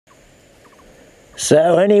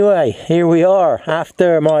So anyway, here we are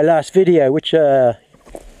after my last video, which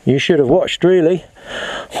you should have watched really.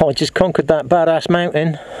 I just conquered that badass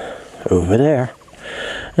mountain over there,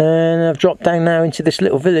 and I've dropped down now into this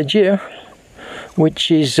little village here,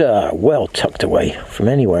 which is well tucked away from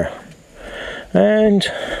anywhere. And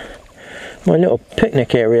my little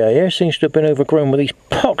picnic area here seems to have been overgrown with these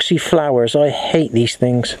poxy flowers. I hate these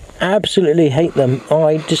things. Absolutely hate them.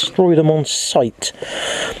 I destroy them on sight.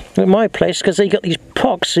 At my place, because they got these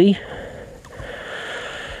poxy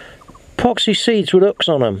seeds with hooks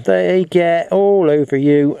on them. They get all over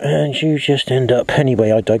you and you just end up...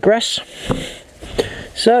 Anyway, I digress.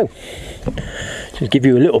 So, just give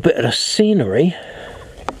you a little bit of the scenery.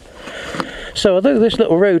 So, although this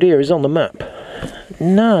little road here is on the map,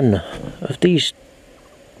 none of these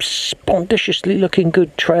spondiciously looking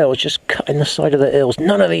good trails just cutting the side of the hills,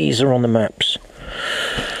 none of these are on the maps.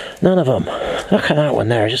 None of them. Look at that one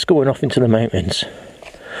there, just going off into the mountains.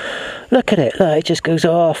 Look at it, look, it just goes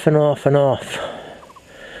off and off and off.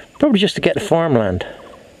 Probably just to get to farmland.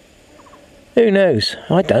 Who knows?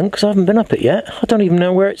 I don't, because I haven't been up it yet. I don't even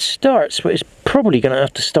know where it starts, but it's probably going to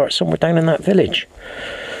have to start somewhere down in that village.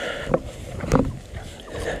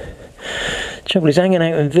 Trouble is, hanging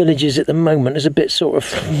out in villages at the moment is a bit sort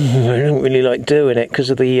of... I don't really like doing it because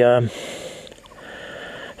of the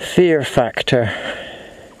fear factor.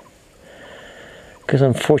 Because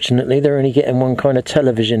unfortunately they're only getting one kind of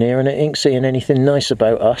television here and it ain't saying anything nice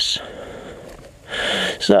about us.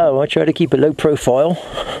 So I try to keep a low profile.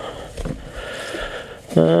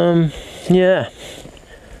 Yeah.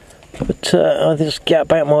 But I'll just get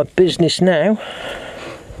about my business now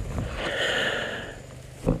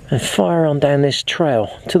and fire on down this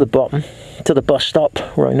trail to the bottom, to the bus stop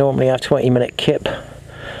where I normally have 20-minute kip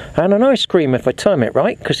and an ice cream if I time it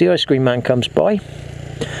right, because the ice cream man comes by.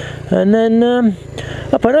 And then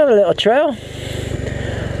up another little trail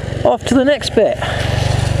off to the next bit.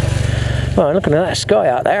 Well, looking at that sky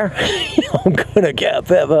out there, I'm gonna get a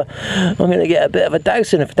bit of a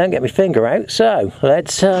dousing if I don't get my finger out. So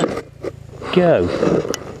let's go.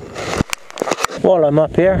 While I'm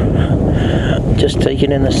up here, just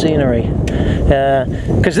taking in the scenery,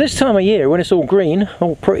 because this time of year when it's all green,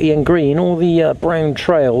 all pretty and green, all the brown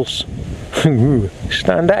trails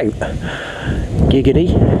stand out.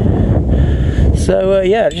 Giggity. So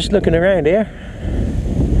yeah, just looking around here,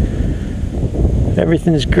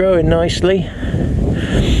 everything's growing nicely,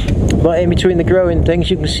 but in between the growing things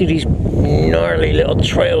you can see these gnarly little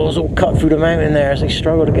trails all cut through the mountain there as they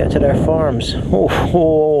struggle to get to their farms.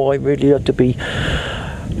 Oh, I really have to be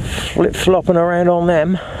flip-flopping around on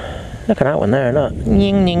them. Look at that one there, look.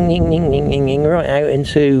 Ning, ning, ning, ning, ning, ning, ning, right out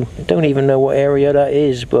into, I don't even know what area that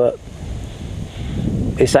is, but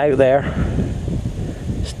it's out there.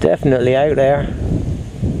 It's definitely out there.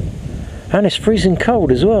 And it's freezing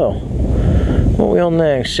cold as well. What are we on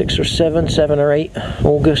now? 6 or 7 or 8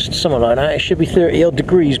 August, something like that. It should be 30 odd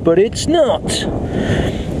degrees, but it's not.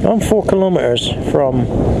 I'm 4 kilometers from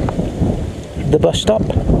the bus stop.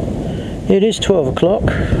 It is 12 o'clock.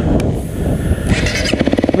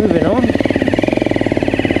 Moving on.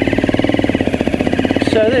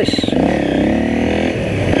 So this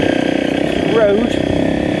road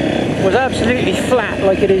was absolutely flat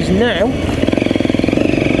like it is now.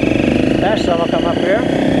 Last time I come up here.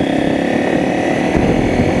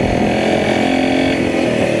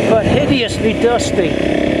 But hideously dusty.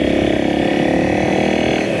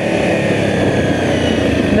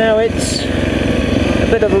 Now it's a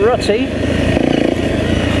bit of a rutty.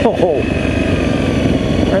 Oh,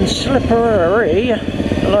 and slippery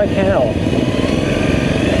like hell.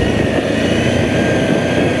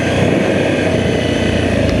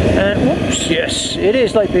 Whoops, yes, it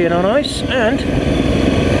is like being on ice, and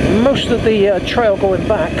most of the trail going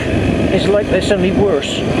back is like this, only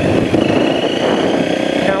worse.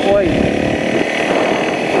 Can't wait.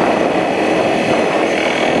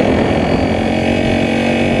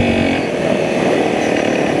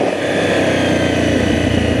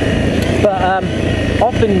 But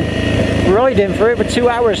I've been riding for over 2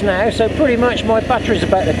 hours now, so pretty much my battery's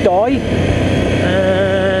about to die,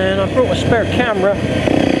 and I brought a spare camera,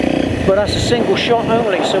 but that's a single shot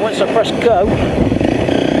only, so once I press go,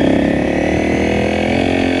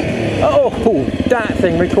 oh, that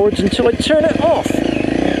thing records until I turn it off.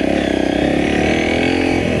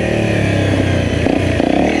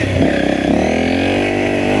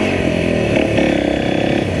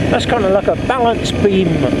 That's kind of like a balance beam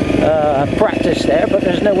practice there, but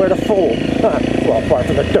there's nowhere to fall. Well, apart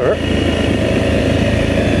from the dirt.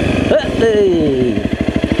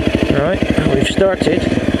 Right, we've started.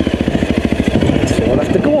 So we'll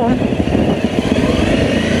have to go on.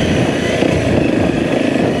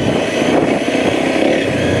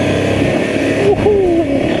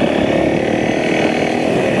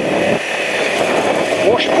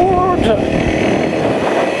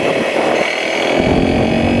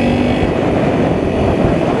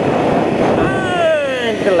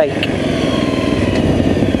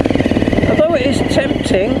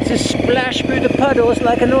 through the puddles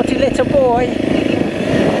like a naughty little boy.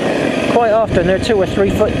 Quite often they're 2 or 3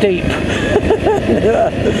 foot deep. You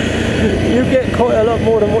get quite a lot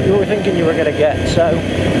more than what you were thinking you were going to get, so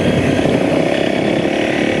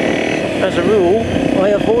as a rule I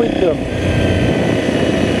avoid them.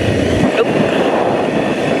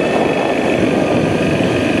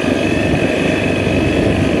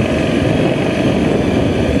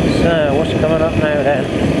 So what's coming up now then?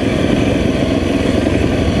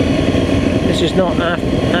 This is not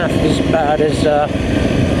half as bad as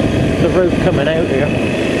the road coming out here.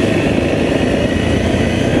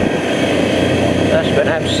 That's been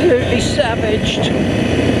absolutely savaged.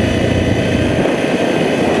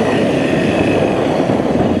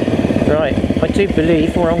 Right, I do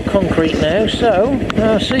believe we're on concrete now, so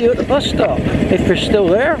I'll see you at the bus stop if you're still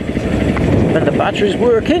there and the battery's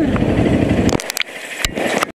working.